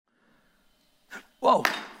Whoa.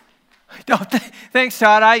 No, thanks,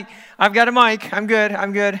 Todd. I've got a mic. I'm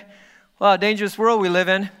good. Well, dangerous world we live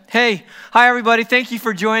in. Hey, hi, everybody. Thank you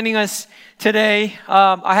for joining us today.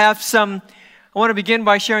 I want to begin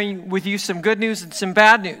by sharing with you some good news and some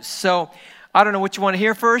bad news. So I don't know what you want to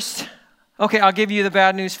hear first. Okay, I'll give you the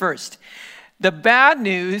bad news first. The bad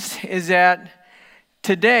news is that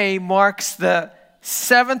today marks the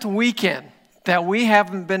 7th weekend that we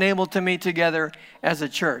haven't been able to meet together as a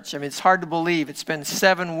church. I mean, it's hard to believe. It's been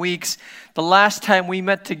 7 weeks. The last time we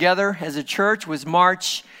met together as a church was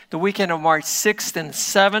the weekend of March 6th and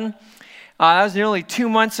 7th. That was nearly 2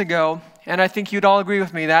 months ago, and I think you'd all agree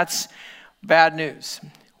with me that's bad news.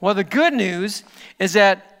 Well, the good news is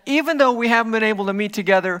that even though we haven't been able to meet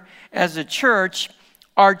together as a church,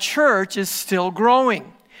 our church is still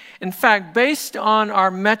growing. In fact, based on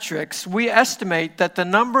our metrics, we estimate that the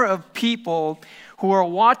number of people who are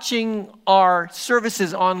watching our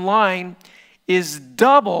services online is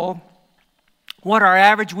double what our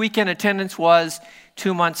average weekend attendance was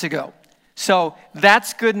 2 months ago. So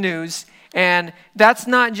that's good news. And that's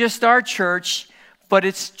not just our church, but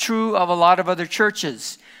it's true of a lot of other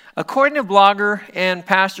churches. According to blogger and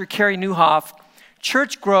pastor Carey Nieuwhof,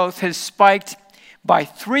 church growth has spiked by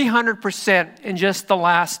 300% in just the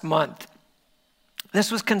last month.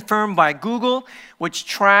 This was confirmed by Google, which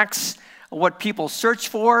tracks what people search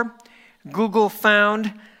for. Google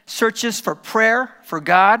found searches for prayer, for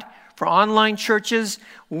God, for online churches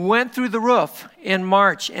went through the roof in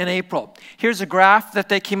March and April. Here's a graph that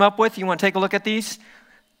they came up with. You want to take a look at these?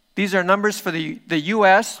 These are numbers for the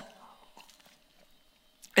U.S.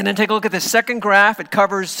 And then take a look at the second graph. It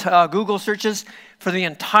covers Google searches for the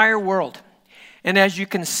entire world. And as you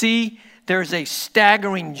can see, there's a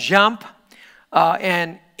staggering jump,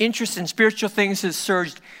 and interest in spiritual things has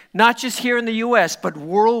surged, not just here in the U.S., but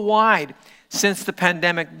worldwide since the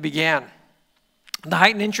pandemic began. The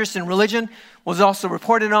heightened interest in religion was also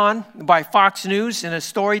reported on by Fox News in a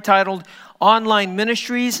story titled, "Online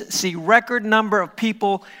Ministries See Record Number of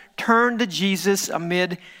People Turn to Jesus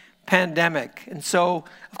Amid Pandemic." And so,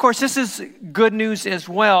 of course, this is good news as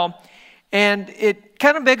well. And it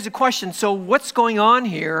kind of begs the question, so what's going on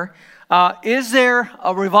here? Is there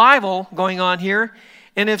a revival going on here?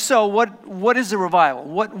 And if so, what is the revival?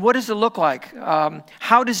 What does it look like?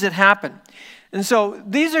 How does it happen? And so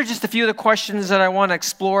these are just a few of the questions that I want to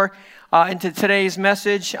explore into today's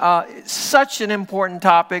message. Such an important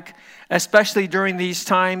topic, especially during these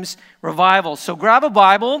times, revival. So grab a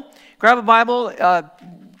Bible,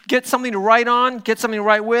 get something to write on, get something to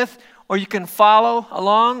write with, or you can follow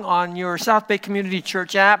along on your South Bay Community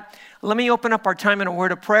Church app. Let me open up our time in a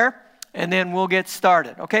word of prayer, and then we'll get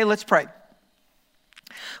started. Okay, let's pray.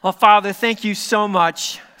 Well, Father, thank you so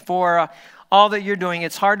much for all that you're doing.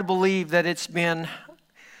 It's hard to believe that it's been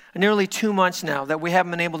nearly 2 months now that we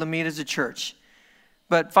haven't been able to meet as a church.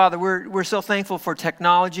 But Father, we're so thankful for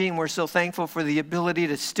technology, and we're so thankful for the ability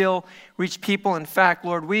to still reach people. In fact,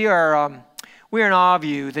 Lord, we are in awe of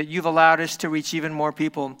you that you've allowed us to reach even more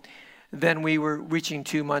people than we were reaching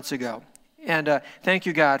 2 months ago. And thank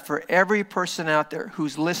you, God, for every person out there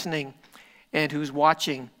who's listening and who's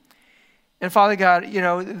watching. And Father God,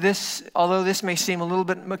 although this may seem a little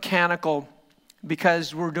bit mechanical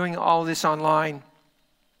because we're doing all of this online,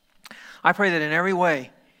 I pray that in every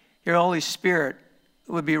way, your Holy Spirit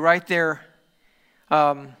would be right there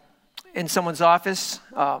in someone's office,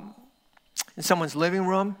 in someone's living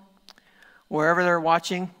room, wherever they're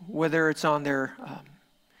watching, whether it's on their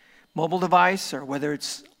mobile device or whether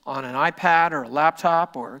it's on an iPad or a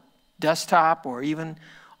laptop or desktop or even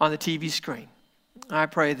on the TV screen. I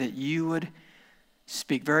pray that you would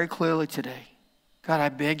speak very clearly today. God, I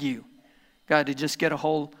beg you, God, to just get a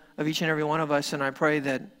hold of each and every one of us, and I pray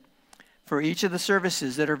that for each of the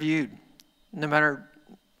services that are viewed, no matter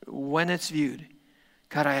when it's viewed,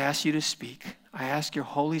 God, I ask you to speak. I ask your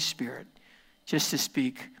Holy Spirit just to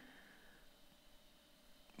speak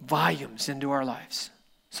volumes into our lives.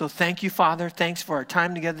 So thank you, Father. Thanks for our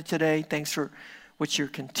time together today. Thanks for what you're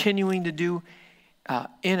continuing to do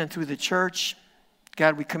in and through the church.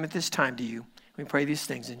 God, we commit this time to you. We pray these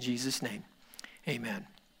things in Jesus' name. Amen.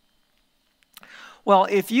 Well,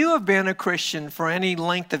 if you have been a Christian for any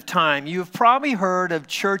length of time, you've probably heard of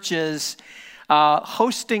churches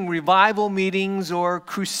hosting revival meetings or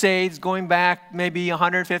crusades going back maybe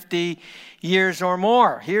 150 years or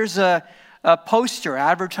more. Here's a poster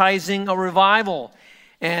advertising a revival.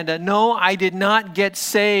 And no, I did not get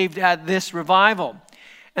saved at this revival.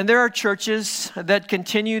 And there are churches that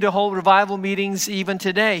continue to hold revival meetings even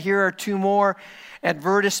today. Here are two more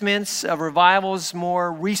advertisements of revivals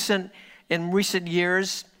in recent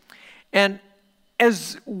years. And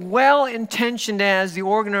as well-intentioned as the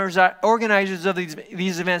organizers of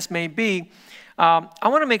these events may be, I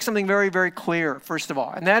want to make something very, very clear, first of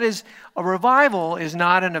all, and that is a revival is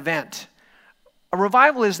not an event. A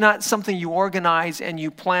revival is not something you organize and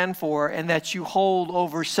you plan for and that you hold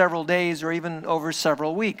over several days or even over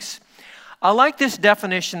several weeks. I like this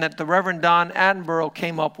definition that the Reverend Don Attenborough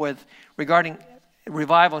came up with regarding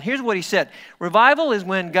revival. Here's what he said. Revival is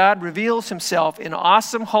when God reveals himself in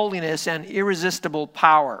awesome holiness and irresistible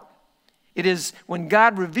power. It is when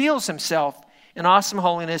God reveals himself in awesome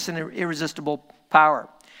holiness and irresistible power.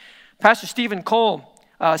 Pastor Stephen Cole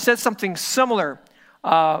said something similar,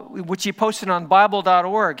 which he posted on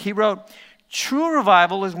Bible.org. He wrote, true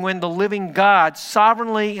revival is when the living God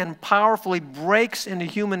sovereignly and powerfully breaks into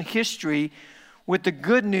human history with the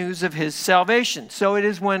good news of his salvation. So it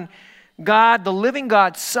is when God, the living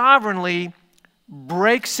God, sovereignly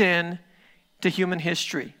breaks in to human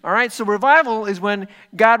history. All right, so revival is when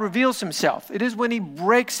God reveals himself. It is when he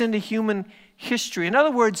breaks into human history. In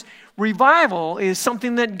other words, revival is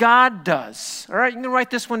something that God does. All right, you can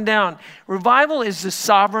write this one down. Revival is the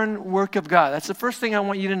sovereign work of God. That's the first thing I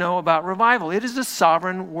want you to know about revival. It is the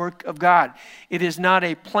sovereign work of God. It is not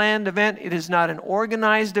a planned event. It is not an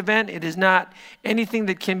organized event. It is not anything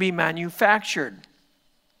that can be manufactured.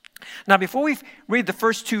 Now, before we read the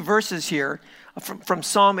first two verses here from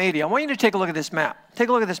Psalm 80, I want you to take a look at this map. Take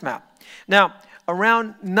a look at this map. Now,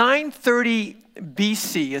 around 930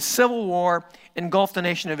 BC, a civil war engulfed the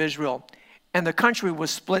nation of Israel, and the country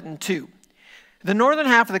was split in two. The northern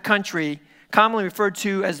half of the country, commonly referred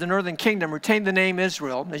to as the Northern Kingdom, retained the name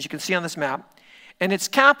Israel, as you can see on this map, and its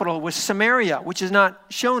capital was Samaria, which is not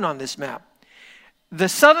shown on this map. The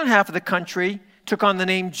southern half of the country took on the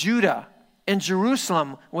name Judah, and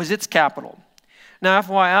Jerusalem was its capital. Now,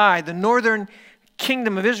 FYI, the northern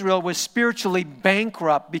kingdom of Israel was spiritually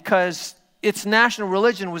bankrupt because its national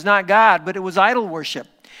religion was not God, but it was idol worship.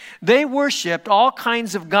 They worshiped all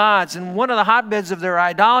kinds of gods, and one of the hotbeds of their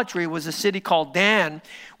idolatry was a city called Dan,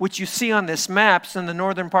 which you see on this map. It's in the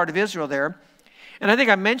northern part of Israel there. And I think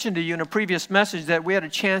I mentioned to you in a previous message that we had a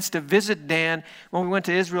chance to visit Dan when we went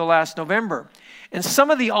to Israel last November. And some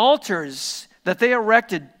of the altars that they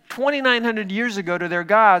erected 2,900 years ago to their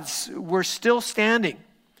gods were still standing.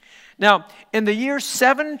 Now, in the year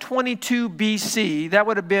 722 BC, that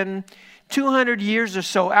would have been 200 years or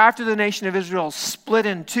so after the nation of Israel split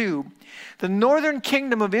in two, the northern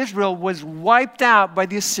kingdom of Israel was wiped out by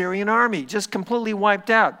the Assyrian army, just completely wiped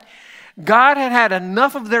out. God had had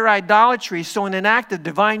enough of their idolatry, so in an act of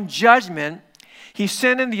divine judgment, he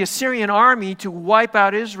sent in the Assyrian army to wipe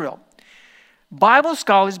out Israel. Bible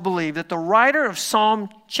scholars believe that the writer of Psalm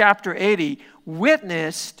chapter 80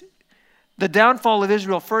 witnessed the downfall of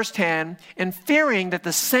Israel firsthand, and fearing that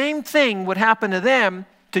the same thing would happen to them,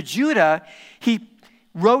 to Judah, he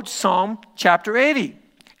wrote Psalm chapter 80.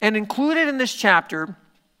 And included in this chapter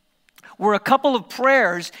were a couple of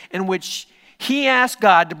prayers in which he asked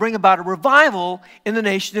God to bring about a revival in the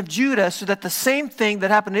nation of Judah so that the same thing that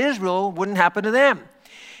happened to Israel wouldn't happen to them.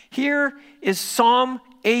 Here is Psalm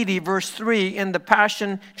 80, verse 3 in the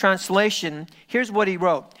Passion Translation. Here's what he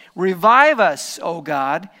wrote. Revive us, O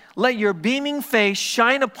God. Let your beaming face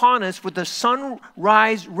shine upon us with the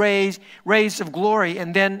sunrise rays of glory,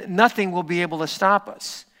 and then nothing will be able to stop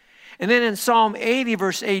us. And then in Psalm 80,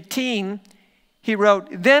 verse 18, he wrote,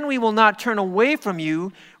 then we will not turn away from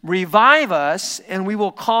you. Revive us, and we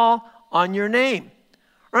will call on your name.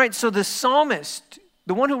 All right, so the psalmist,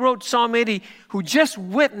 the one who wrote Psalm 80, who just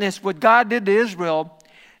witnessed what God did to Israel,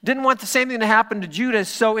 didn't want the same thing to happen to Judah.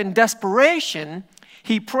 So in desperation,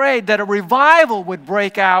 he prayed that a revival would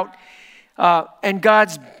break out and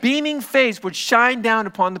God's beaming face would shine down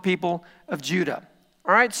upon the people of Judah.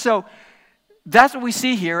 All right, so that's what we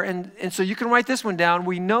see here. And so you can write this one down.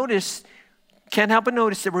 We can't help but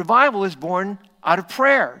notice that revival is born out of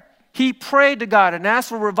prayer. He prayed to God and asked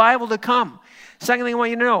for revival to come. Second thing I want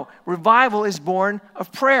you to know, revival is born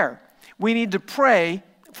of prayer. We need to pray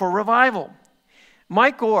for revival.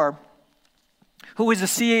 Mike Gore, who is the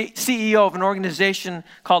CEO of an organization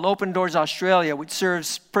called Open Doors Australia, which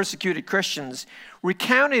serves persecuted Christians,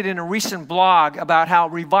 recounted in a recent blog about how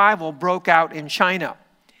revival broke out in China.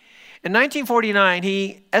 In 1949,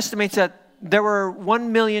 he estimates that there were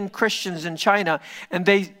 1 million Christians in China, and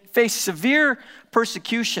they faced severe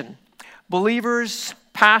persecution. Believers,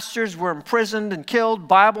 pastors were imprisoned and killed.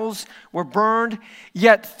 Bibles were burned.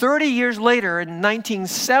 Yet 30 years later, in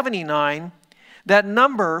 1979, that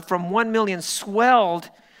number from 1 million swelled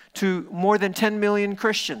to more than 10 million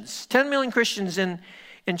Christians. 10 million Christians in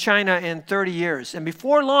in China in 30 years. And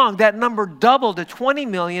before long, that number doubled to 20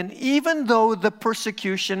 million, even though the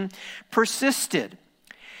persecution persisted.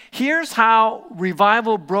 Here's how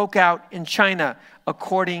revival broke out in China,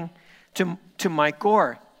 according to Mike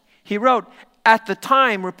Gore. He wrote, at the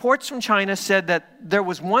time, reports from China said that there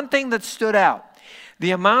was one thing that stood out: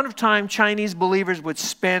 the amount of time Chinese believers would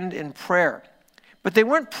spend in prayer. But they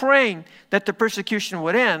weren't praying that the persecution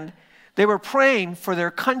would end. They were praying for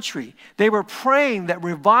their country. They were praying that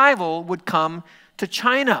revival would come to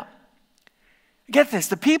China. Get this,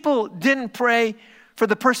 the people didn't pray for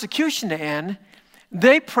the persecution to end.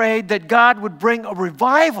 They prayed that God would bring a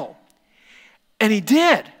revival. And he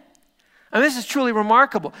did. And this is truly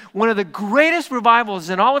remarkable. One of the greatest revivals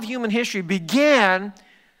in all of human history began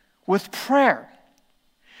with prayer.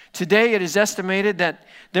 Today it is estimated that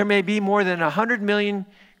there may be more than 100 million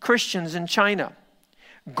Christians in China.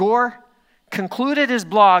 Gore concluded his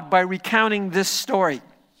blog by recounting this story.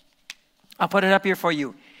 I'll put it up here for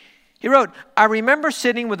you. He wrote, I remember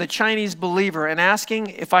sitting with a Chinese believer and asking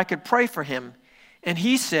if I could pray for him. And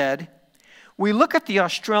he said, we look at the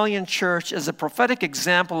Australian church as a prophetic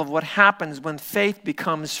example of what happens when faith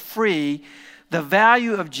becomes free. The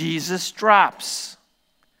value of Jesus drops.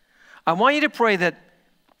 I want you to pray that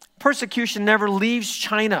persecution never leaves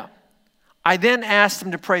China. I then asked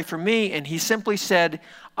him to pray for me, and he simply said,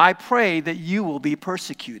 I pray that you will be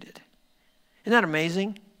persecuted. Isn't that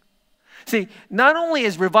amazing? See, not only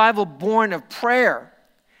is revival born of prayer,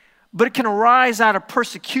 but it can arise out of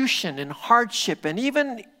persecution and hardship, and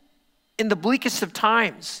even in the bleakest of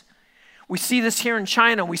times. We see this here in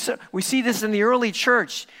China. We see this in the early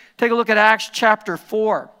church. Take a look at Acts chapter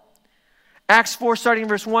 4. Acts 4, starting in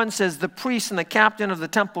verse 1, says, the priests and the captain of the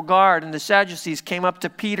temple guard and the Sadducees came up to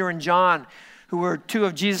Peter and John, who were two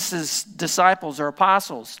of Jesus' disciples or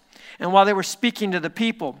apostles. And while they were speaking to the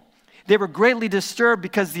people, they were greatly disturbed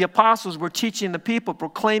because the apostles were teaching the people,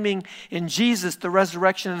 proclaiming in Jesus the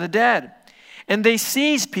resurrection of the dead. And they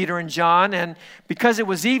seized Peter and John, and because it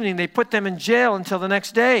was evening, they put them in jail until the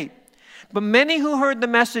next day. But many who heard the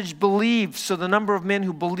message believed, so the number of men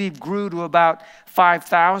who believed grew to about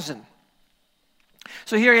 5,000.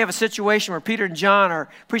 So here you have a situation where Peter and John are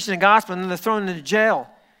preaching the gospel, and then they're thrown into jail.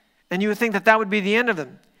 And you would think that that would be the end of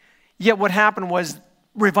them. Yet what happened was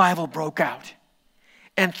revival broke out.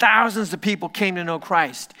 And thousands of people came to know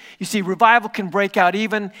Christ. You see, revival can break out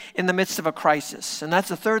even in the midst of a crisis. And that's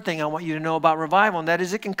the third thing I want you to know about revival, and that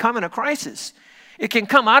is it can come in a crisis. It can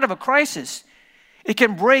come out of a crisis. It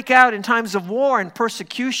can break out in times of war and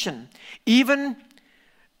persecution, even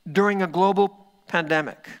during a global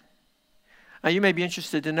pandemic. Now, you may be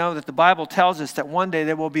interested to know that the Bible tells us that one day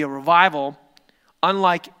there will be a revival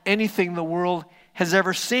unlike anything the world has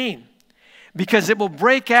ever seen. Because it will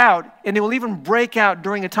break out, and it will even break out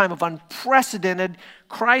during a time of unprecedented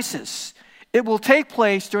crisis. It will take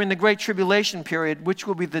place during the Great Tribulation period, which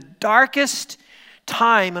will be the darkest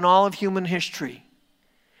time in all of human history.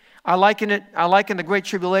 I liken the Great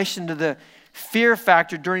Tribulation to the fear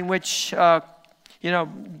factor during which, during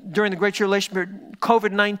the Great Tribulation period,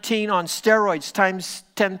 COVID-19 on steroids times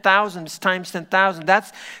 10,000 times 10,000.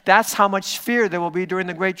 That's how much fear there will be during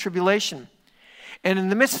the Great Tribulation. And in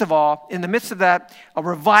the midst of that, a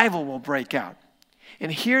revival will break out.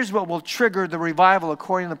 And here's what will trigger the revival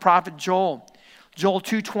according to the prophet Joel. Joel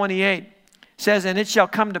 2:28 says, and it shall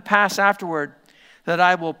come to pass afterward that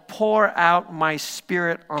I will pour out my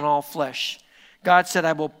spirit on all flesh. God said,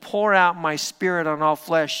 I will pour out my spirit on all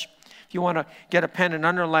flesh. If you want to get a pen and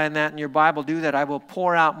underline that in your Bible, do that. I will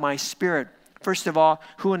pour out my spirit. First of all,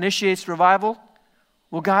 who initiates revival?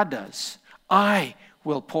 Well, God does. I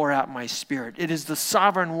will pour out my spirit. It is the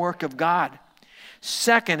sovereign work of God.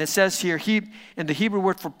 Second, it says here, and the Hebrew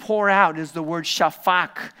word for pour out is the word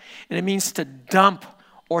shafak, and it means to dump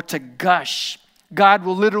or to gush. God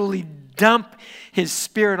will literally dump his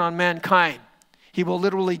spirit on mankind. He will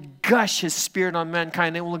literally gush his spirit on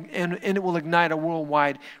mankind, and it will ignite a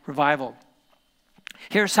worldwide revival.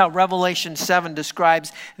 Here's how Revelation 7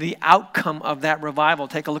 describes the outcome of that revival.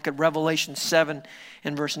 Take a look at Revelation 7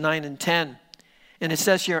 and verse 9 and 10. And it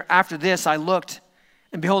says here, after this I looked,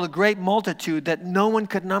 and behold, a great multitude that no one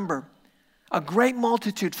could number. A great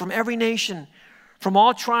multitude from every nation, from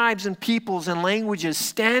all tribes and peoples and languages,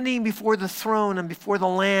 standing before the throne and before the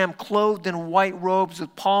Lamb, clothed in white robes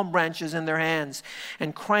with palm branches in their hands,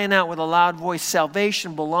 and crying out with a loud voice,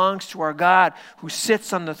 salvation belongs to our God who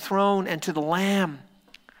sits on the throne and to the Lamb.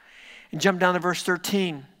 And jump down to verse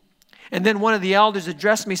 13. And then one of the elders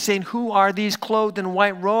addressed me, saying, who are these clothed in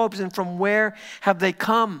white robes, and from where have they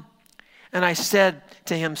come? And I said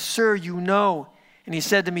to him, sir, you know. And And he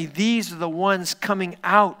said to me, these are the ones coming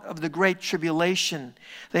out of the great tribulation.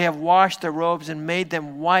 They have washed their robes and made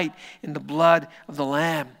them white in the blood of the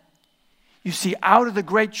Lamb. You see, out of the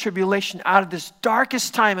great tribulation, out of this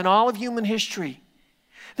darkest time in all of human history,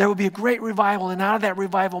 there will be a great revival. And out of that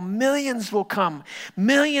revival, millions will come.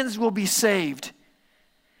 Millions will be saved.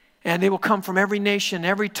 And they will come from every nation,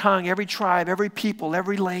 every tongue, every tribe, every people,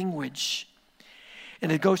 every language.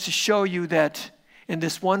 And it goes to show you that in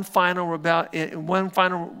this one final revival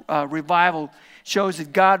shows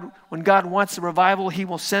that God, when God wants a revival, he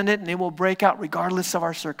will send it and it will break out regardless of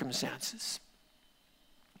our circumstances.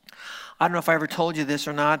 I don't know if I ever told you this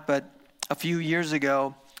or not, but a few years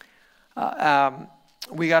ago,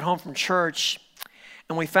 we got home from church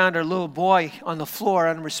and we found our little boy on the floor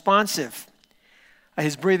unresponsive.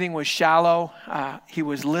 His breathing was shallow. He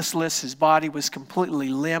was listless. His body was completely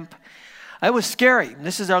limp. It was scary. And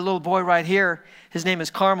this is our little boy right here. His name is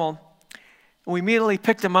Carmel. We immediately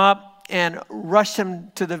picked him up and rushed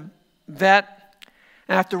him to the vet.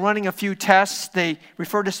 And after running a few tests, they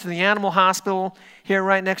referred us to the animal hospital here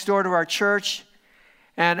right next door to our church.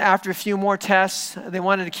 And after a few more tests, they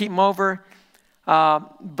wanted to keep him over.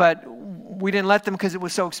 But we didn't let them because it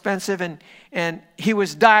was so expensive. And he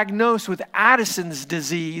was diagnosed with Addison's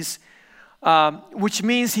disease, which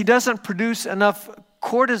means he doesn't produce enough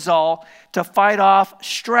cortisol to fight off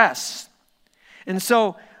stress. And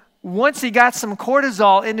so once he got some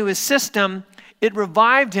cortisol into his system, it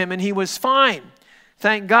revived him and he was fine.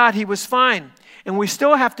 Thank God he was fine. And we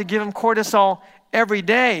still have to give him cortisol every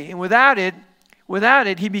day. And without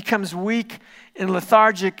it, he becomes weak and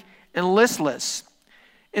lethargic and listless.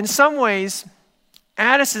 In some ways,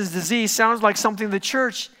 Addison's disease sounds like something the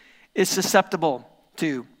church is susceptible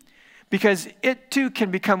to, because it too can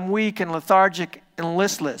become weak and lethargic and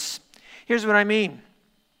listless. Here's what I mean.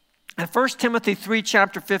 In 1 Timothy 3,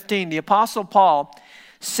 chapter 15, the Apostle Paul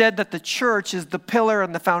said that the church is the pillar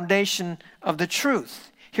and the foundation of the truth.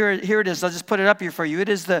 Here it is. I'll just put it up here for you. It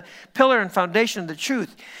is the pillar and foundation of the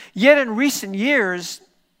truth. Yet in recent years,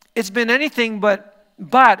 it's been anything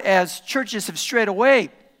but as churches have strayed away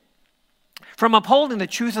from upholding the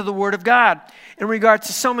truth of the Word of God in regards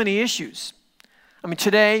to so many issues. I mean,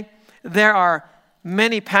 today, there are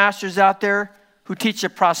many pastors out there who teach a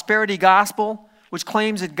prosperity gospel, which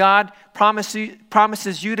claims that God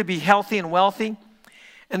promises you to be healthy and wealthy,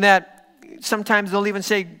 and that sometimes they'll even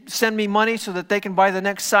say, send me money so that they can buy the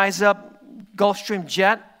next size up Gulfstream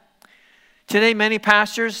jet. Today, many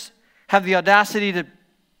pastors have the audacity to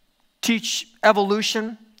teach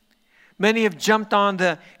evolution. Many have jumped on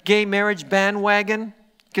the gay marriage bandwagon.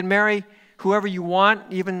 You can marry whoever you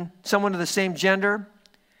want, even someone of the same gender.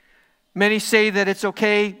 Many say that it's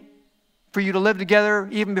okay for you to live together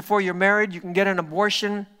even before you're married. You can get an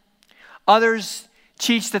abortion. Others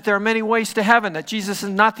teach that there are many ways to heaven, that Jesus is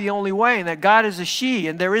not the only way, and that God is a she,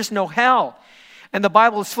 and there is no hell. And the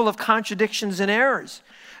Bible is full of contradictions and errors.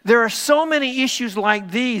 There are so many issues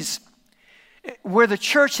like these where the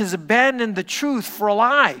church has abandoned the truth for a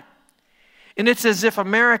lie. And it's as if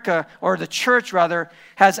America, or the church rather,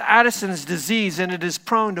 has Addison's disease, and it is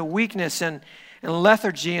prone to weakness and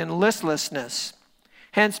lethargy and listlessness.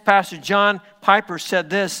 Hence, Pastor John Piper said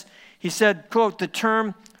this. He said, quote, the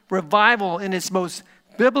term revival in its most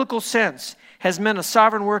biblical sense has meant a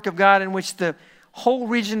sovereign work of God in which the whole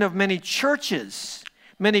region of many churches,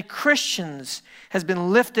 many Christians, has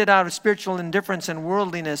been lifted out of spiritual indifference and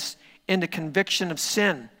worldliness into conviction of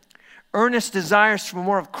sin. Earnest desires for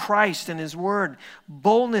more of Christ and His Word,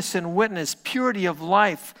 boldness in witness, purity of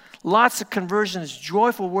life, lots of conversions,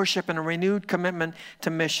 joyful worship, and a renewed commitment to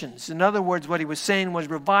missions. In other words, what he was saying was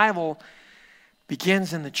revival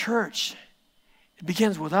begins in the church. It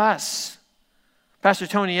begins with us. Pastor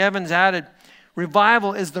Tony Evans added,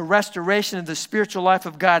 revival is the restoration of the spiritual life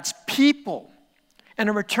of God's people and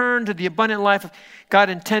a return to the abundant life God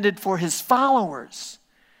intended for His followers.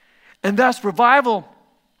 And thus, revival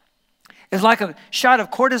is like a shot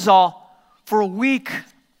of cortisol for a weak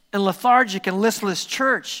and lethargic and listless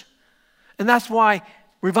church. And that's why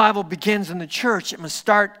revival begins in the church. It must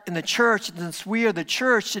start in the church. And since we are the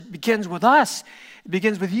church, it begins with us. It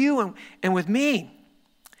begins with you and with me.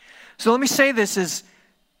 So let me say this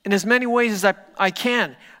in as many ways as I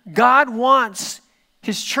can. God wants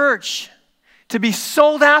His church to be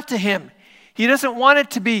sold out to Him. He doesn't want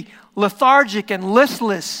it to be lethargic and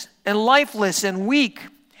listless and lifeless and weak.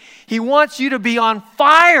 He wants you to be on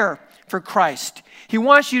fire for Christ. He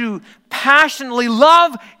wants you to passionately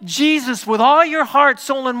love Jesus with all your heart,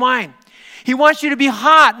 soul, and mind. He wants you to be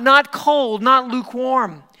hot, not cold, not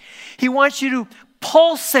lukewarm. He wants you to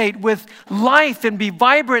pulsate with life and be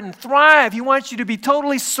vibrant and thrive. He wants you to be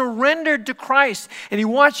totally surrendered to Christ, and he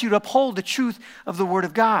wants you to uphold the truth of the Word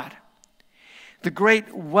of God. The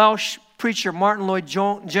great Welsh preacher Martin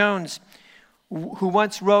Lloyd-Jones, who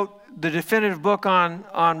once wrote the definitive book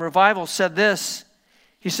on revival, said this.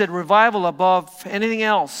 He said, revival above anything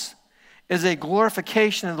else is a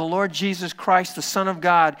glorification of the Lord Jesus Christ, the Son of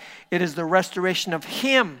God. It is the restoration of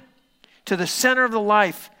him to the center of the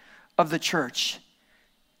life of the church.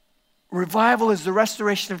 Revival is the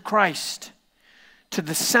restoration of Christ to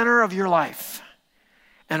the center of your life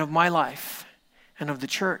and of my life and of the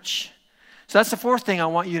church. So that's the fourth thing I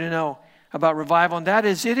want you to know about revival, and that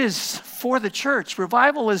is it is for the church.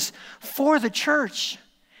 Revival is for the church.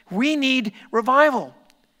 We need revival.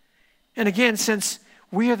 And again, since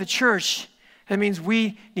we are the church, that means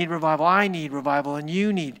we need revival. I need revival, and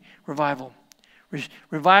you need revival.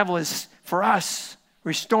 Revival is for us,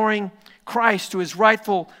 restoring Christ to his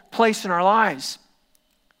rightful place in our lives.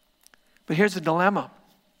 But here's the dilemma.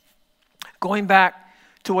 Going back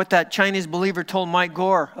to what that Chinese believer told Mike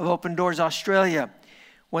Gore of Open Doors Australia,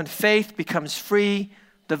 when faith becomes free,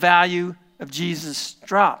 the value of Jesus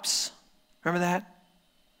drops. Remember that?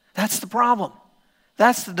 That's the problem.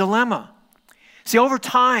 That's the dilemma. See, over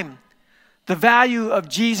time, the value of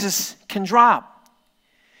Jesus can drop.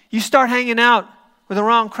 You start hanging out with the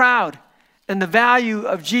wrong crowd, and the value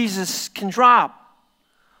of Jesus can drop.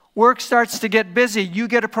 Work starts to get busy. You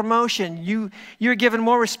get a promotion. You're given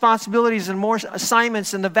more responsibilities and more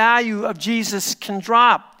assignments, and the value of Jesus can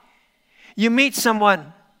drop. You meet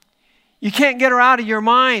someone. You can't get her out of your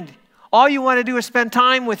mind. All you want to do is spend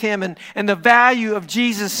time with him, and the value of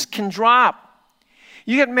Jesus can drop.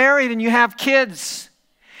 You get married and you have kids,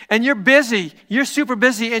 and you're busy. You're super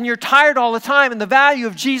busy, and you're tired all the time, and the value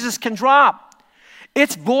of Jesus can drop.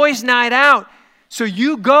 It's boys' night out, so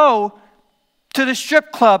you go to the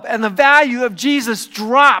strip club, and the value of Jesus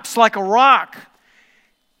drops like a rock.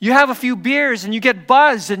 You have a few beers, and you get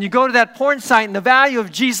buzzed, and you go to that porn site, and the value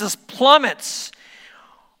of Jesus plummets.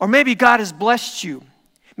 Or maybe God has blessed you.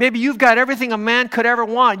 Maybe you've got everything a man could ever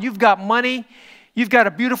want. You've got money. You've got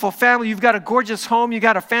a beautiful family. You've got a gorgeous home. You've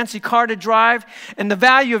got a fancy car to drive. And the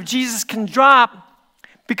value of Jesus can drop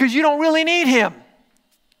because you don't really need him.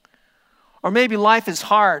 Or maybe life is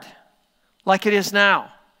hard like it is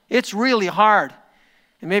now. It's really hard.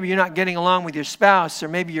 And maybe you're not getting along with your spouse, or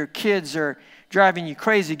maybe your kids are driving you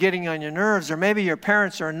crazy, getting on your nerves, or maybe your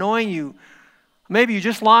parents are annoying you. Maybe you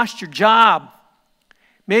just lost your job.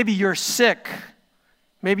 Maybe you're sick.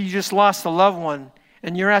 Maybe you just lost a loved one,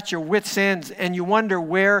 and you're at your wits' ends, and you wonder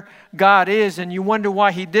where God is, and you wonder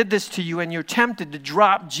why he did this to you, and you're tempted to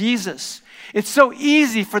drop Jesus. It's so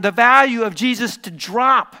easy for the value of Jesus to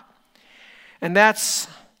drop. And that's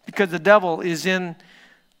because the devil is in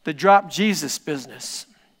the drop Jesus business.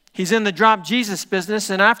 He's in the drop Jesus business,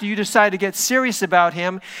 and after you decide to get serious about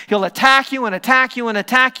him, he'll attack you and attack you and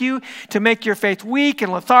attack you to make your faith weak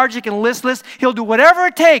and lethargic and listless. He'll do whatever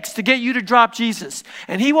it takes to get you to drop Jesus.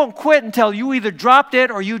 And he won't quit until you either dropped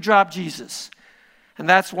it or you drop Jesus. And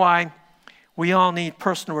that's why we all need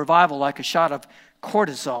personal revival like a shot of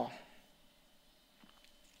cortisol.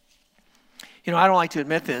 You know, I don't like to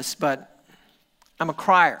admit this, but I'm a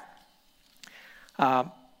crier.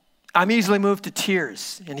 I'm easily moved to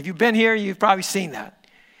tears. And if you've been here, you've probably seen that.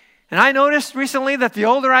 And I noticed recently that the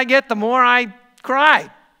older I get, the more I cry.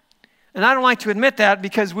 And I don't like to admit that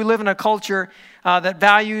because we live in a culture that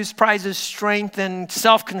prizes strength and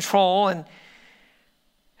self-control.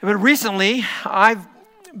 But recently, I've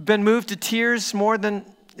been moved to tears more than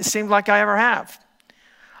it seemed like I ever have.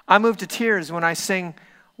 I move to tears when I sing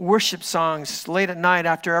worship songs late at night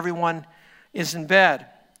after everyone is in bed.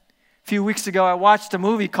 A few weeks ago, I watched a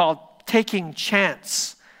movie called Taking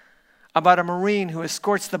Chance about a Marine who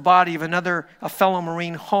escorts the body of a fellow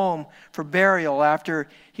Marine home for burial after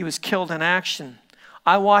he was killed in action.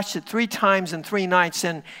 I watched it 3 times in 3 nights,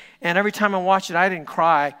 and every time I watched it, I didn't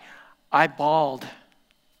cry. I bawled.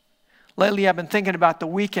 Lately, I've been thinking about the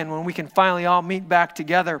weekend when we can finally all meet back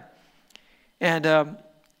together. And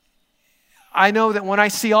I know that when I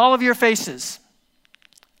see all of your faces,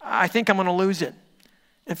 I think I'm going to lose it.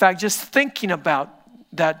 In fact, just thinking about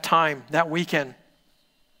that time, that weekend,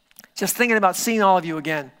 just thinking about seeing all of you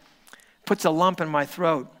again puts a lump in my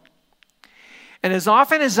throat. And as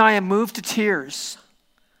often as I am moved to tears,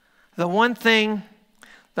 the one thing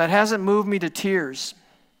that hasn't moved me to tears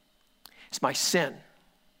is my sin.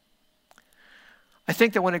 I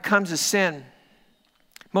think that when it comes to sin,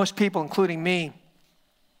 most people, including me,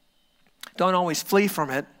 don't always flee from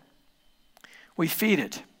it. We feed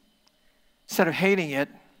it. Instead of hating it,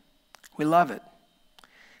 we love it.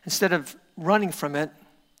 Instead of running from it,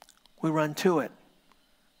 we run to it.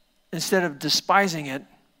 Instead of despising it,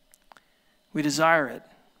 we desire it.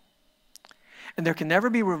 And there can never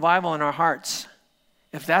be revival in our hearts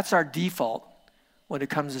if that's our default when it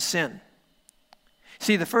comes to sin.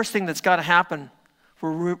 See, the first thing that's got to happen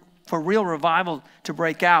for real revival to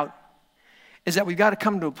break out is that we've got to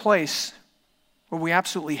come to a place where we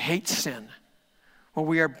absolutely hate sin, where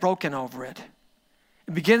we are broken over it.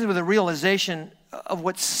 It begins with a realization of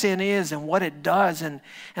what sin is and what it does and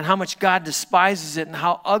how much God despises it and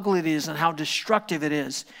how ugly it is and how destructive it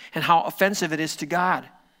is and how offensive it is to God.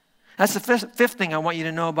 That's the fifth thing I want you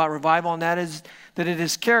to know about revival, and that is that it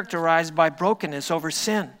is characterized by brokenness over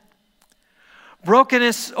sin.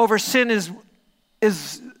 Brokenness over sin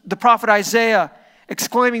is the prophet Isaiah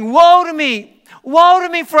exclaiming, woe to me,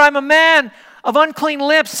 for I'm a man of unclean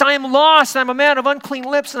lips. I am lost. I'm a man of unclean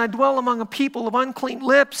lips, and I dwell among a people of unclean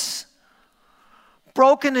lips.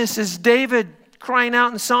 Brokenness is David crying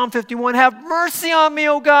out in Psalm 51, have mercy on me,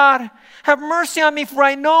 O God. Have mercy on me, for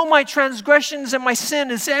I know my transgressions and my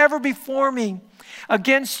sin is ever before me.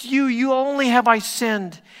 Against you only have I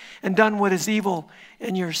sinned and done what is evil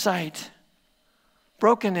in your sight.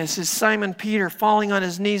 Brokenness is Simon Peter falling on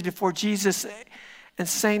his knees before Jesus and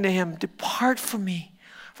saying to him, depart from me,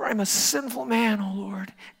 for I'm a sinful man, O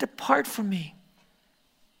Lord. Depart from me.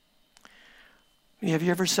 Have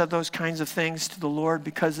you ever said those kinds of things to the Lord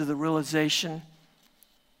because of the realization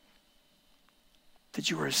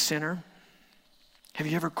that you were a sinner? Have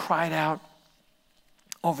you ever cried out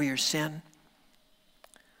over your sin?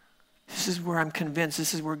 This is where I'm convinced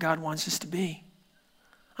this is where God wants us to be.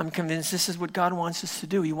 I'm convinced this is what God wants us to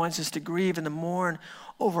do. He wants us to grieve and to mourn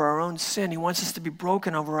over our own sin. He wants us to be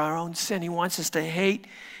broken over our own sin. He wants us to hate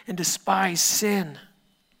and despise sin.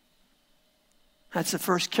 That's the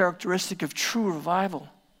first characteristic of true revival.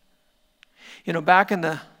 You know, back in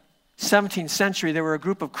the 17th century, there were a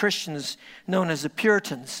group of Christians known as the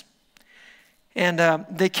Puritans. And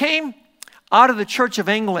they came out of the Church of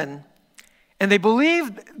England, and they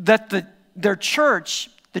believed that their church,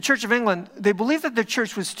 the Church of England, they believed that their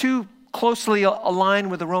church was too closely aligned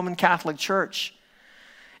with the Roman Catholic Church.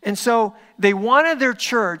 And so they wanted their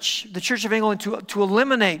church, the Church of England, to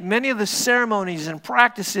eliminate many of the ceremonies and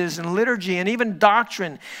practices and liturgy and even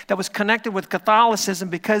doctrine that was connected with Catholicism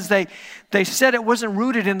because they said it wasn't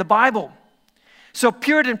rooted in the Bible. So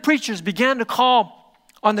Puritan preachers began to call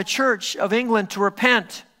on the Church of England to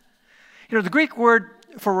repent. You know, the Greek word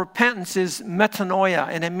for repentance is metanoia,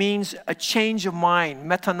 and it means a change of mind.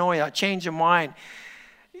 Metanoia, a change of mind.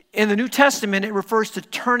 In the New Testament, it refers to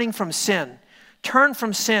turning from sin. Turn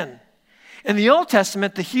from sin. In the Old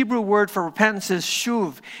Testament, the Hebrew word for repentance is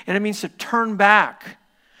shuv, and it means to turn back.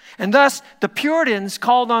 And thus, the Puritans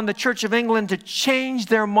called on the Church of England to change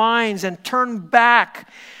their minds and turn back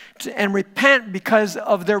and repent because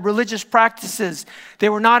of their religious practices. They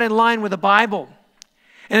were not in line with the Bible.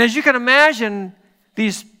 And as you can imagine,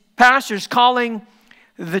 these pastors calling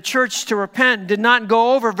the church to repent did not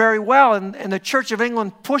go over very well, and the Church of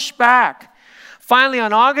England pushed back. Finally,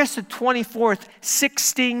 on August the 24th,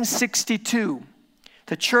 1662,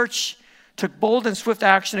 the church took bold and swift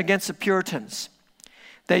action against the Puritans.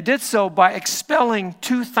 They did so by expelling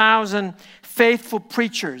 2,000 faithful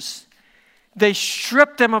preachers. They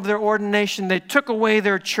stripped them of their ordination. They took away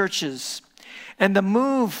their churches. And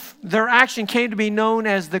their action came to be known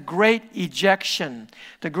as the Great Ejection.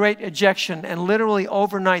 The Great Ejection. And literally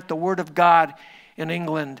overnight, the Word of God in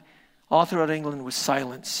England, all throughout England, was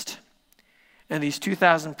silenced. And these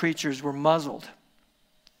 2,000 preachers were muzzled,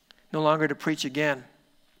 no longer to preach again.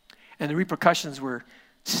 And the repercussions were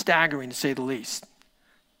staggering, to say the least.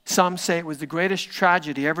 Some say it was the greatest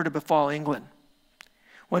tragedy ever to befall England.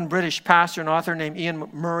 One British pastor and author named Ian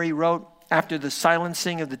Murray wrote, after the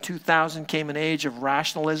silencing of the 2,000 came an age of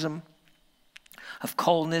rationalism, of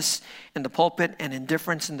coldness in the pulpit and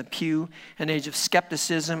indifference in the pew, an age of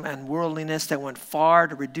skepticism and worldliness that went far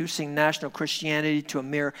to reducing national Christianity to a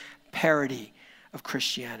mere parody of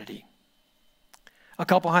Christianity. A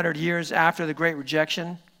couple hundred years after the Great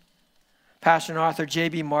Rejection, pastor and author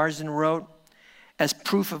J.B. Marsden wrote, as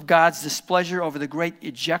proof of God's displeasure over the Great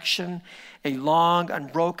Ejection, a long,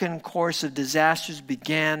 unbroken course of disasters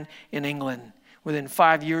began in England. Within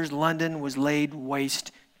 5 years, London was laid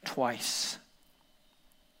waste twice.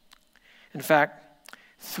 In fact,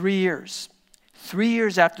 3 years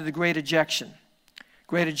after the Great Ejection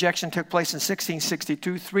took place in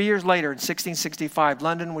 1662. 3 years later, in 1665,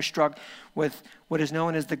 London was struck with what is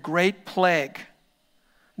known as the Great Plague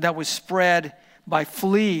that was spread by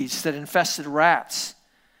fleas that infested rats.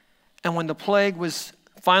 And when the plague was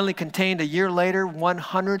finally contained a year later,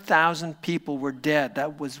 100,000 people were dead.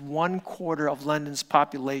 That was 1/4 of London's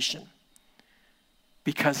population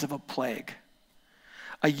because of a plague.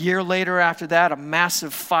 A year later after that, a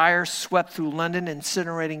massive fire swept through London,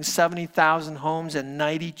 incinerating 70,000 homes and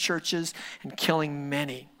 90 churches and killing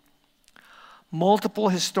many. Multiple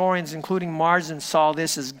historians, including Marsden, saw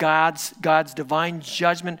this as God's divine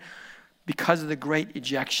judgment because of the great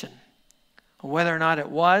ejection. Whether or not it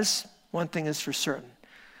was, one thing is for certain.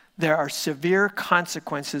 There are severe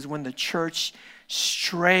consequences when the church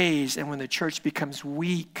strays and when the church becomes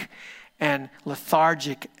weak and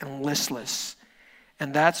lethargic and listless.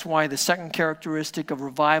 And that's why the second characteristic of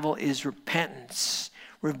revival is repentance.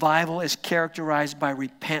 Revival is characterized by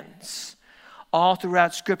repentance. All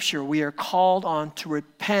throughout Scripture, we are called on to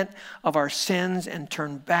repent of our sins and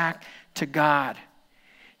turn back to God.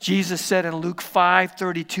 Jesus said in Luke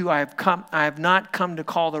 5:32, I have not come to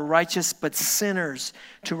call the righteous, but sinners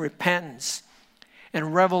to repentance.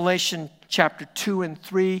 In Revelation chapter 2 and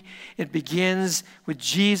 3, it begins with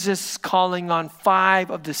Jesus calling on 5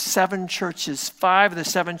 of the 7 churches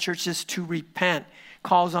to repent,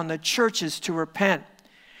 calls on the churches to repent.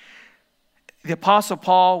 The Apostle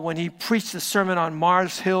Paul, when he preached the sermon on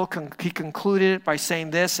Mars Hill, he concluded it by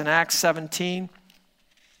saying this in Acts 17.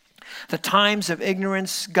 The times of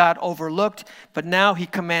ignorance God overlooked, but now he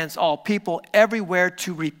commands all people everywhere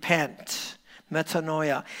to repent,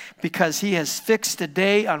 metanoia, because he has fixed a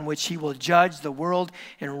day on which he will judge the world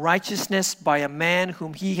in righteousness by a man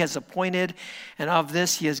whom he has appointed, and of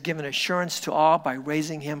this he has given assurance to all by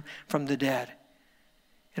raising him from the dead.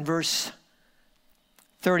 In verse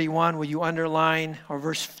 31, will you underline, or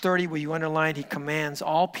verse 30, will you underline, he commands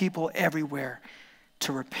all people everywhere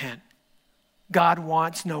to repent. God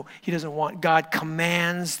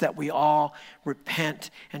commands that we all repent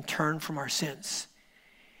and turn from our sins.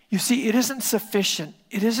 You see, it isn't sufficient.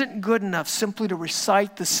 It isn't good enough simply to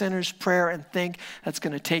recite the sinner's prayer and think that's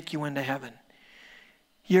going to take you into heaven.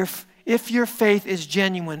 If your faith is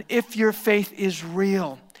genuine, if your faith is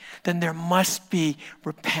real, then there must be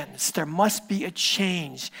repentance. There must be a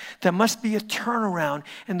change. There must be a turnaround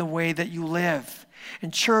in the way that you live.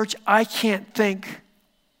 And church, I can't think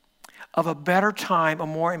of a better time, a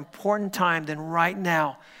more important time than right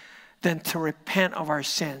now, than to repent of our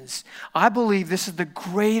sins. I believe this is the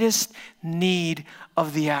greatest need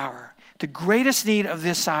of the hour, the greatest need of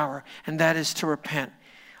this hour, and that is to repent.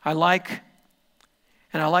 I like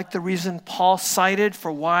the reason Paul cited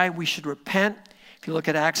for why we should repent. If you look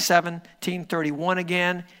at Acts 17:31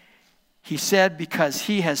 again, he said, because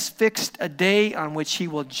he has fixed a day on which he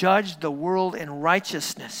will judge the world in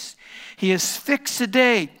righteousness. He has fixed a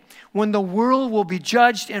day when the world will be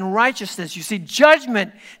judged in righteousness. You see,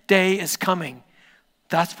 judgment day is coming.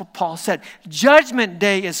 That's what Paul said. Judgment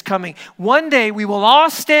day is coming. One day we will all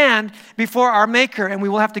stand before our Maker and we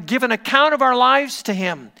will have to give an account of our lives to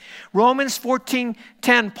him. Romans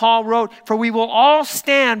 14:10, Paul wrote, for we will all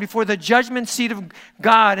stand before the judgment seat of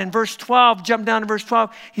God. In verse 12, jump down to verse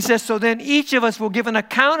 12, he says, so then each of us will give an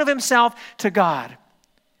account of himself to God.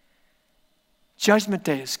 Judgment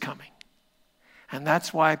day is coming. And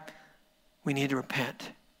that's why we need to repent.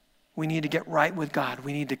 We need to get right with God.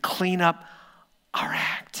 We need to clean up our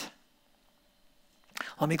act.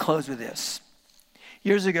 Let me close with this.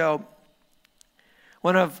 Years ago,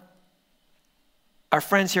 one of our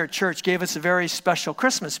friends here at church gave us a very special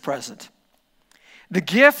Christmas present. The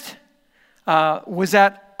gift was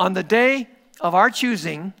that on the day of our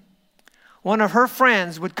choosing, one of her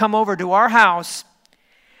friends would come over to our house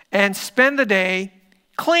and spend the day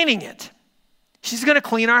cleaning it. She's going to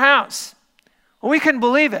clean our house. Well, we couldn't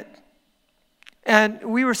believe it. And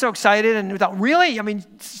we were so excited and we thought, really? I mean,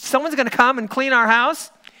 someone's going to come and clean our house?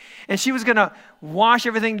 And she was going to wash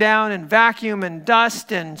everything down and vacuum and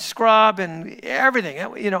dust and scrub and everything.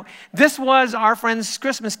 You know, this was our friend's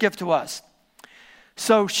Christmas gift to us.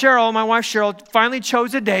 So Cheryl, my wife Cheryl, finally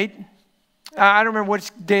chose a date. I don't remember which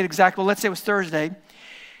date exactly, but let's say it was Thursday.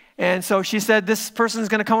 And so she said, this person is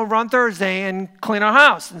going to come over on Thursday and clean our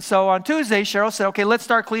house. And so on Tuesday, Cheryl said, okay, let's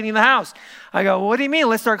start cleaning the house. I go, well, what do you mean,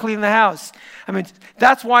 let's start cleaning the house? I mean,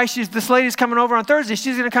 that's why this lady's coming over on Thursday.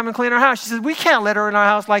 She's going to come and clean our house. She says, we can't let her in our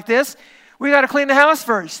house like this. We got to clean the house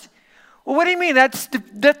first. Well, what do you mean?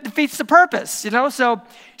 That defeats the purpose, you know? So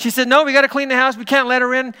she said, no, we got to clean the house. We can't let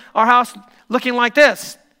her in our house looking like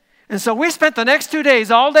this. And so we spent the next 2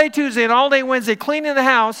 days, all day Tuesday and all day Wednesday, cleaning the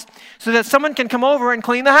house so that someone can come over and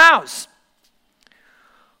clean the house.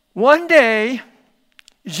 One day,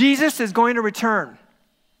 Jesus is going to return.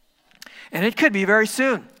 And it could be very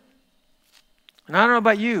soon. And I don't know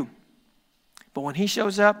about you, but when he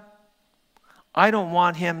shows up, I don't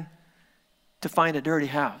want him to find a dirty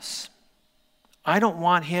house. I don't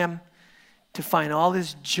want him to find all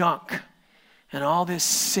this junk and all this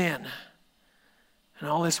sin and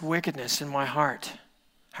all this wickedness in my heart.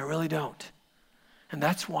 I really don't. And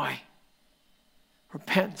that's why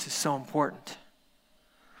repentance is so important.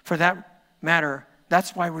 For that matter,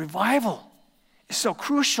 that's why revival is so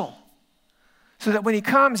crucial. So that when he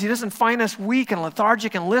comes, he doesn't find us weak and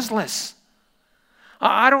lethargic and listless.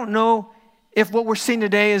 I don't know if what we're seeing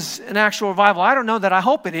today is an actual revival. I don't know that. I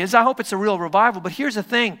hope it is. I hope it's a real revival. But here's the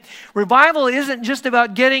thing. Revival isn't just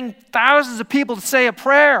about getting thousands of people to say a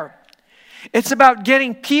prayer. It's about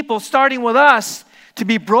getting people, starting with us, to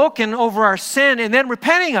be broken over our sin and then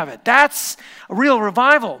repenting of it. That's a real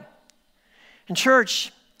revival. In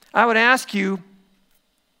church, I would ask you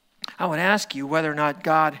whether or not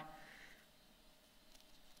God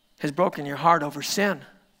has broken your heart over sin.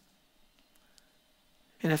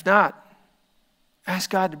 And if not, ask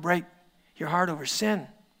God to break your heart over sin.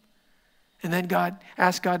 And then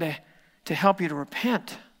ask God to help you to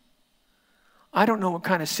repent. I don't know what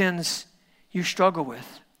kind of sins you struggle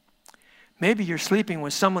with. Maybe you're sleeping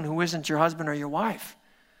with someone who isn't your husband or your wife.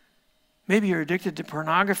 Maybe you're addicted to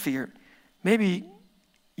pornography, or maybe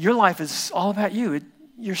your life is all about you.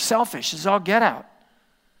 You're selfish. It's all get out.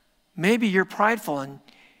 Maybe you're prideful and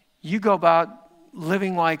you go about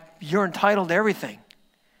living like you're entitled to everything.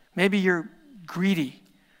 Maybe you're greedy.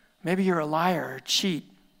 Maybe you're a liar or a cheat.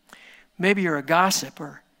 Maybe you're a gossip,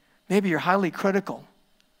 or maybe you're highly critical.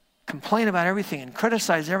 Complain about everything and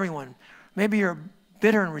criticize everyone. Maybe you're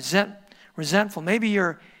bitter and resentful. Maybe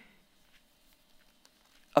you're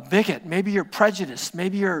a bigot. Maybe you're prejudiced.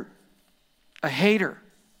 Maybe you're a hater.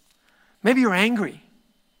 Maybe you're angry.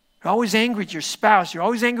 You're always angry at your spouse. You're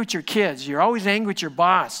always angry at your kids. You're always angry at your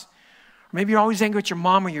boss. Or maybe you're always angry at your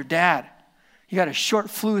mom or your dad. You got a short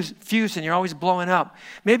fuse and you're always blowing up.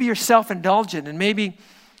 Maybe you're self-indulgent, and maybe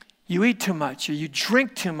you eat too much, or you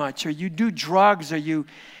drink too much, or you do drugs, or you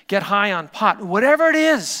get high on pot. Whatever it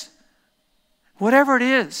is,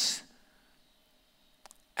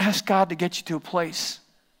 ask God to get you to a place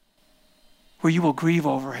where you will grieve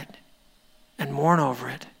over it and mourn over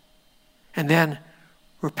it, and then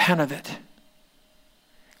repent of it.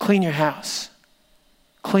 Clean your house.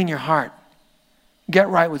 Clean your heart. Get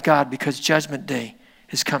right with God, because judgment day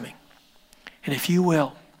is coming. And if you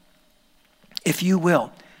will,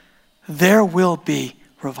 there will be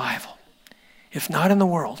revival. If not in the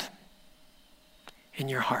world, in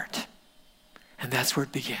your heart. And that's where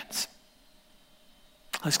it begins.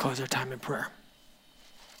 Let's close our time in prayer.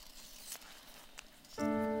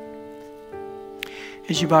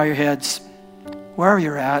 As you bow your heads, wherever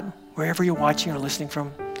you're at, wherever you're watching or listening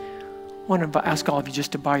from, I want to ask all of you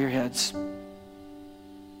just to bow your heads.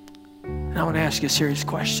 And I want to ask you a serious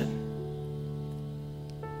question.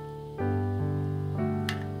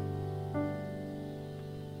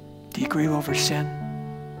 Do you grieve over sin?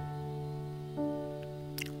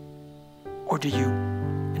 Or do you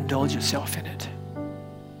indulge yourself in it?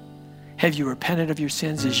 Have you repented of your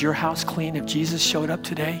sins? Is your house clean? If Jesus showed up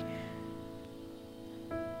today,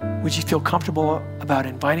 would you feel comfortable about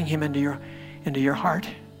inviting him into your heart?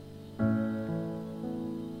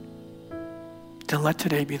 Then let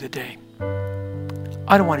today be the day.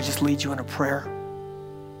 I don't want to just lead you in a prayer.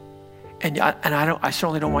 And I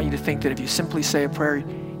certainly don't want you to think that if you simply say a prayer,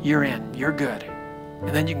 you're in, you're good. And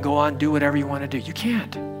then you can go on and do whatever you want to do. You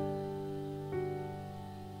can't.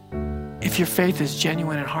 If your faith is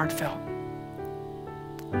genuine and heartfelt,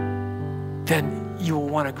 then you will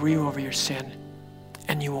want to grieve over your sin,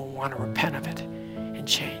 and you will want to repent of it and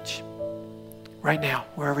change. Right now,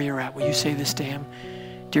 wherever you're at, will you say this to him?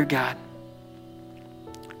 Dear God,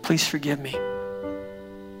 please forgive me,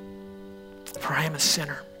 for I am a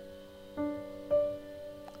sinner,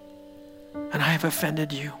 and I have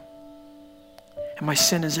offended you, and my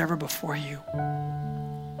sin is ever before you,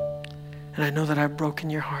 and I know that I've broken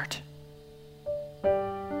your heart.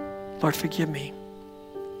 Lord, forgive me.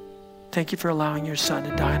 Thank you for allowing your Son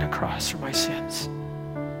to die on a cross for my sins.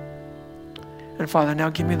 And Father, now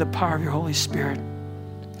give me the power of your Holy Spirit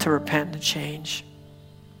to repent and to change.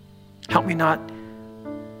 Help me not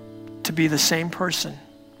to be the same person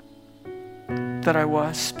that I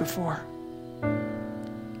was before.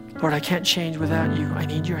 Lord, I can't change without you. I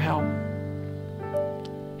need your help.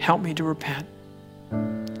 Help me to repent.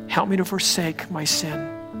 Help me to forsake my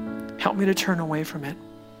sin. Help me to turn away from it.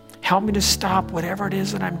 Help me to stop whatever it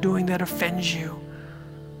is that I'm doing that offends you.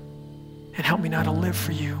 And help me now to live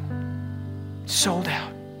for you. Sold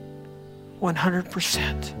out.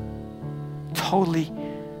 100%. Totally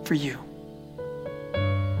for you.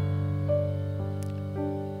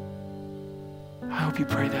 I hope you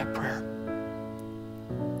pray that prayer.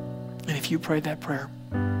 you prayed that prayer.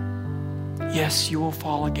 Yes, you will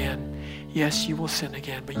fall again. Yes, you will sin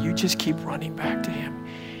again, but you just keep running back to him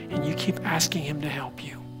and you keep asking him to help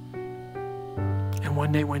you. And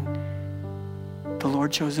one day when the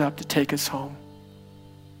Lord shows up to take us home,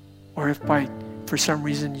 or if for some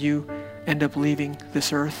reason you end up leaving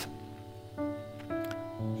this earth,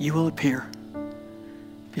 you will appear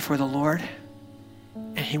before the Lord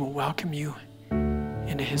and he will welcome you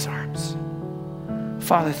into his arms.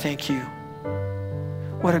 Father, thank you.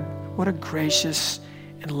 What a gracious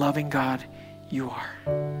and loving God you are.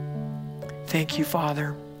 Thank you,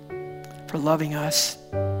 Father, for loving us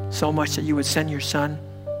so much that you would send your Son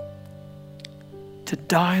to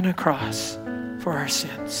die on a cross for our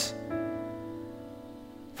sins.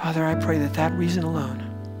 Father, I pray that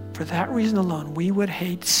for that reason alone, we would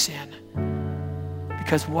hate sin,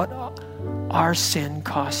 because what our sin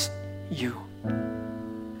cost you.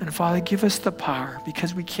 And Father, give us the power,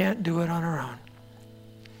 because we can't do it on our own,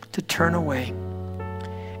 to turn away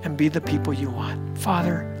and be the people you want.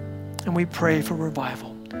 Father, and we pray for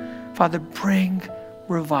revival. Father, bring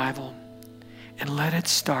revival and let it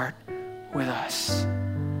start with us.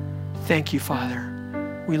 Thank you,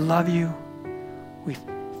 Father. We love you. We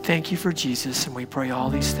thank you for Jesus, and we pray all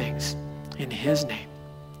these things in his name.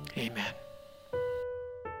 Amen.